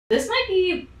This might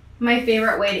be my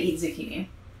favorite way to eat zucchini.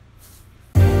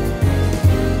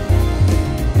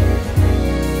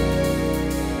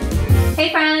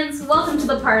 Hey friends, welcome to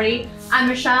the party. I'm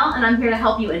Michelle and I'm here to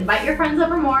help you invite your friends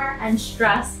over more and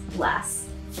stress less.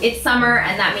 It's summer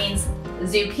and that means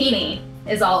zucchini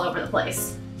is all over the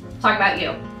place. Talk about you.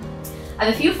 I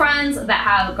have a few friends that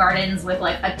have gardens with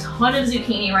like a ton of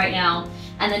zucchini right now,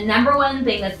 and the number one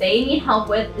thing that they need help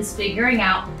with is figuring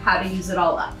out how to use it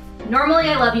all up. Normally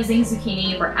I love using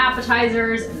zucchini for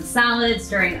appetizers and salads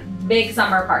during big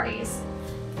summer parties.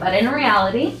 But in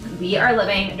reality, we are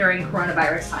living during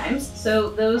coronavirus times,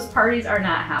 so those parties are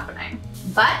not happening.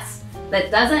 But that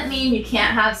doesn't mean you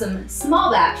can't have some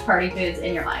small batch party foods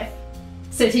in your life.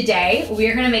 So today, we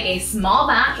are gonna make a small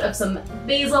batch of some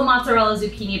basil mozzarella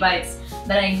zucchini bites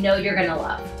that I know you're gonna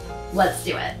love. Let's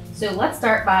do it. So let's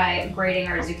start by grating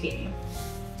our zucchini.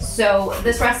 So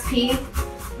this recipe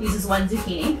uses one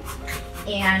zucchini.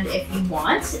 And if you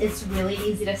want, it's really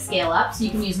easy to scale up, so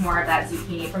you can use more of that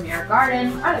zucchini from your garden,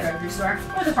 or the grocery store,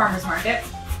 or the farmer's market.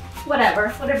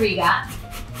 Whatever you got.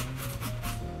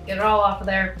 Get it all off of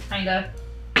there, kinda.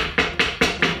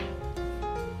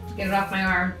 Get it off my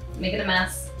arm, make it a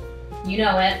mess. You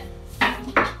know it.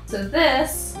 So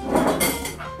this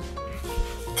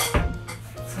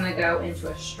is gonna go into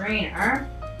a strainer.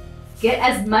 Get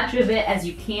as much of it as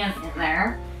you can in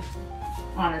there,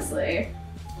 honestly.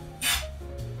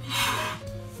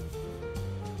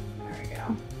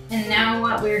 And now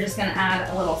what, we're just gonna add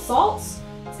a little salt.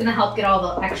 It's gonna help get all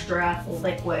the extra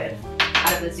liquid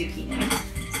out of the zucchini.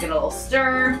 Just get a little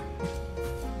stir.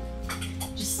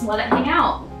 Just let it hang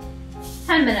out.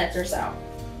 10 minutes or so.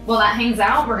 While that hangs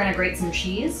out, we're gonna grate some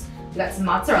cheese. We got some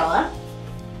mozzarella.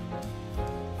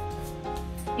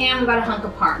 And we got a hunk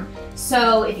of parm.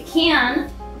 So if you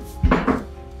can,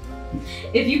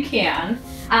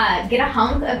 get a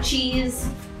hunk of cheese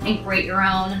and grate your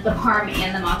own, the parm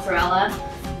and the mozzarella.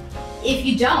 If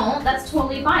you don't, that's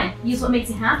totally fine. Use what makes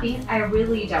you happy. I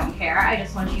really don't care. I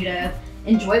just want you to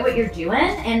enjoy what you're doing,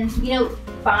 and you know,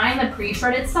 buying the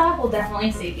pre-shredded stuff will definitely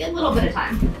save you a little bit of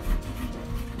time.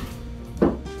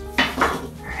 All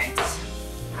right.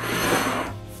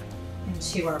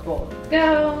 Into our bowl we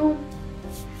go.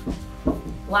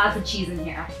 Lots of cheese in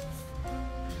here.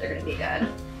 They're gonna be good.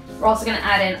 We're also gonna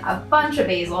add in a bunch of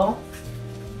basil.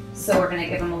 So we're gonna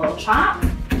give them a little chop.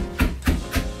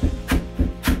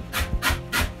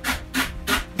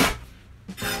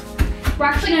 We're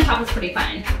actually gonna chop this pretty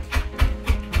fine.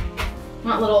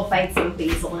 Want little bites of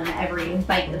basil in every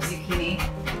bite of zucchini.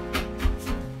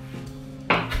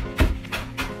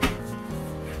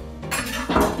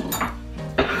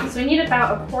 So we need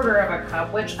about 1/4 of a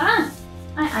cup, which, I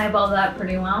eyeballed that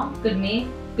pretty well. Good me,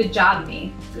 good job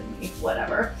me, good me,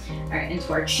 whatever. All right,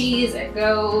 into our cheese it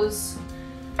goes.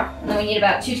 And then we need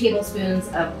about 2 tablespoons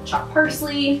of chopped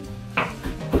parsley.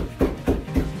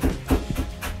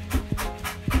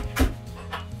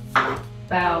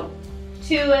 About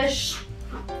 2-ish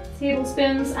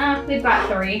tablespoons. We've got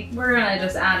 3. We're gonna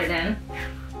just add it in.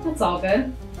 That's all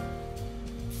good.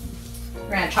 We're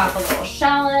gonna chop a little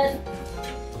shallot.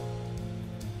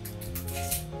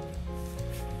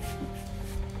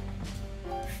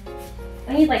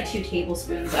 I need like 2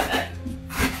 tablespoons of it.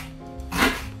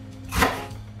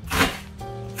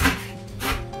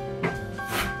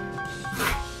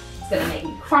 It's gonna make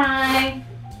me cry.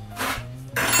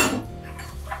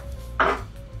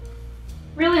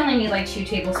 Really only need like 2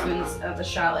 tablespoons of the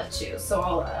shallot too, so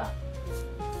I'll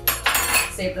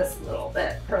save this a little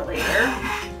bit for later.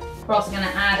 We're also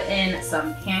gonna add in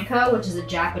some panko, which is a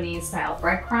Japanese style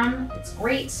breadcrumb. It's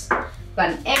great. Got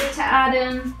an egg to add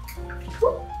in.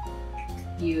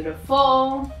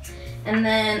 Beautiful. And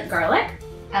then garlic.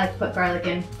 I like to put garlic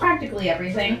in practically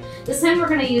everything. This time we're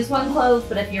gonna use 1 clove,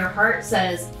 but if your heart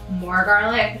says more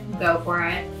garlic, go for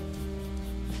it.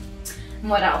 And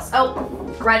what else? Oh,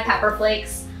 red pepper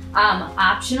flakes.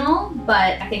 Optional,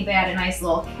 but I think they add a nice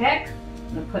little kick.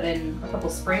 I'm gonna put in a couple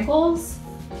sprinkles.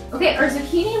 Okay, our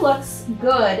zucchini looks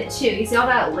good too. You see all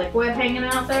that liquid hanging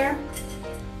out there?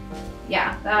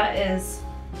 Yeah, that is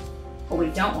what we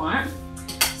don't want.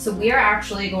 So we are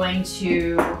actually going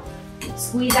to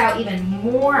squeeze out even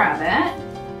more of it.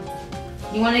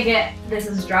 You wanna get this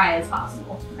as dry as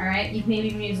possible, all right? You can maybe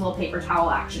even use a little paper towel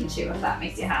action too if that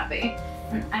makes you happy.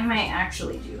 And I might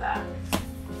actually do that.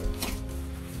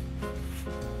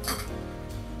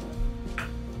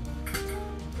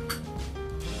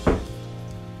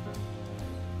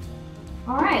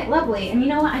 All right, lovely. And you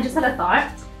know what? I just had a thought.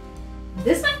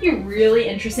 This might be really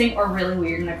interesting or really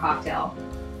weird in a cocktail.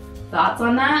 Thoughts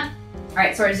on that? All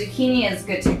right, so our zucchini is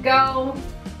good to go.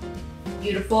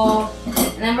 Beautiful.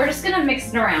 And And then we're just gonna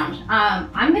mix it around.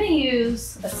 I'm gonna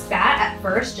use a spat at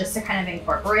first just to kind of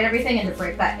incorporate everything and to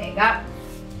break that egg up.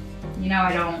 You know,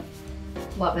 I don't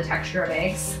love the texture of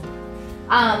eggs.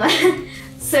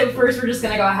 So first we're just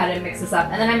gonna go ahead and mix this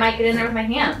up, and then I might get in there with my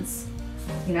hands.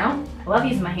 You know, I love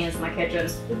using my hands in my kitchen.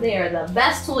 They are the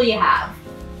best tool you have.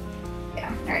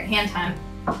 Yeah, all right, hand time.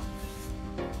 All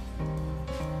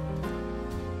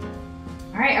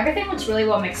right, everything looks really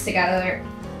well mixed together.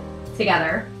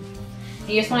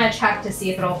 You just want to check to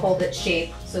see if it'll hold its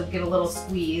shape, so give a little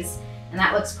squeeze, and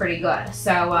that looks pretty good.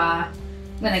 So I'm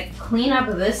gonna clean up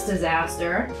this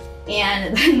disaster,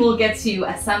 and then we'll get to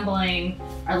assembling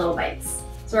our little bites.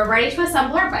 So we're ready to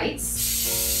assemble our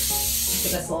bites.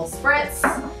 Give us a little spritz,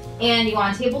 and you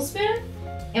want a tablespoon,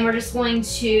 and we're just going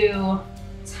to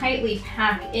tightly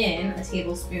pack in a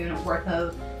tablespoon worth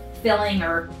of filling,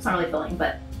 or it's not really filling,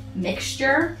 but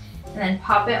mixture, and then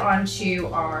pop it onto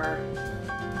our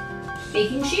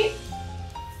baking sheet,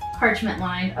 parchment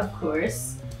lined, of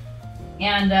course,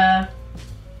 and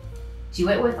do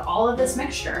it with all of this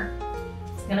mixture.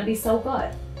 It's gonna be so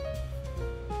good.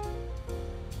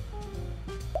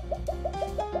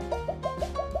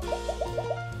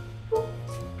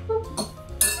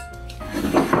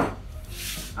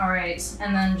 All right,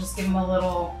 and then just give them a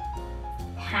little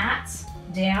pat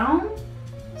down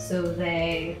so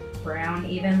they brown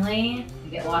evenly.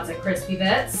 You get lots of crispy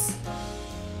bits.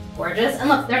 Gorgeous. And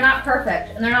look, they're not perfect,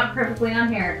 and they're not perfectly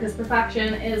on here because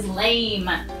perfection is lame.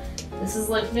 This is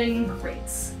looking great.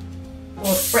 A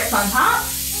little spritz on top.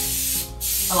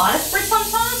 A lot of spritz on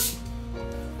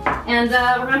top. And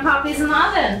we're gonna pop these in the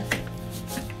oven.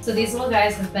 So these little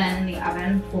guys have been in the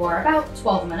oven for about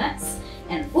 12 minutes.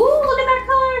 And ooh, look at that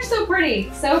color, so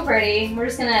pretty, so pretty. We're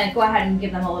just gonna go ahead and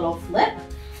give them a little flip,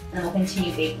 and then we'll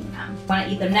continue baking them. I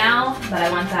wanna eat them now, but I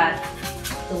want that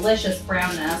delicious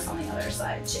brownness on the other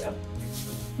side too.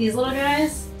 These little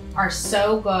guys are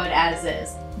so good as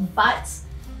is, but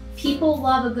people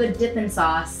love a good dipping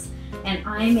sauce, and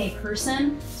I'm a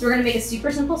person, so we're gonna make a super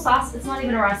simple sauce. It's not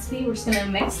even a recipe. We're just gonna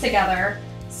mix together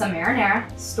some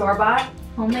marinara, store-bought,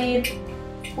 homemade,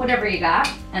 whatever you got.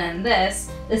 And then this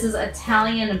is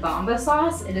Italian bomba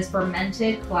sauce. It is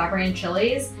fermented Calabrian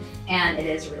chilies, and it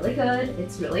is really good.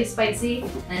 It's really spicy,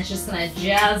 and it's just gonna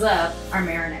jazz up our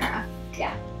marinara.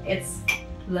 Yeah, it's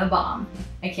the bomb.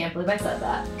 I can't believe I said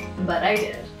that, but I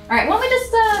did. All right, why don't we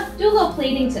just do a little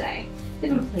plating today? We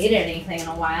haven't plated anything in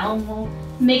a while, and we'll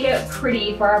make it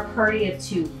pretty for our party of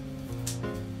 2.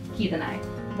 Keith and I,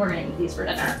 we're gonna eat these for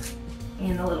dinner.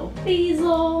 And a little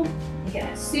basil, making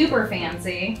it super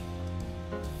fancy.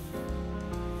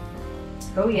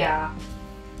 Oh yeah.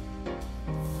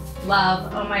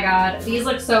 Love, oh my God, these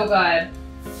look so good.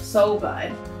 So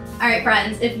good. All right,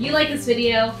 friends, if you like this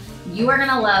video, you are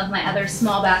gonna love my other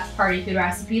small batch party food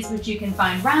recipes, which you can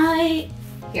find right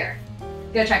here.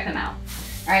 Go check them out.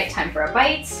 All right, time for a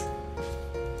bite.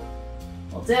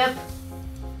 We'll dip.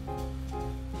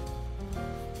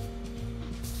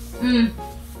 Oh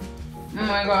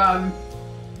my God.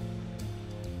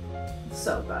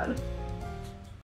 So good.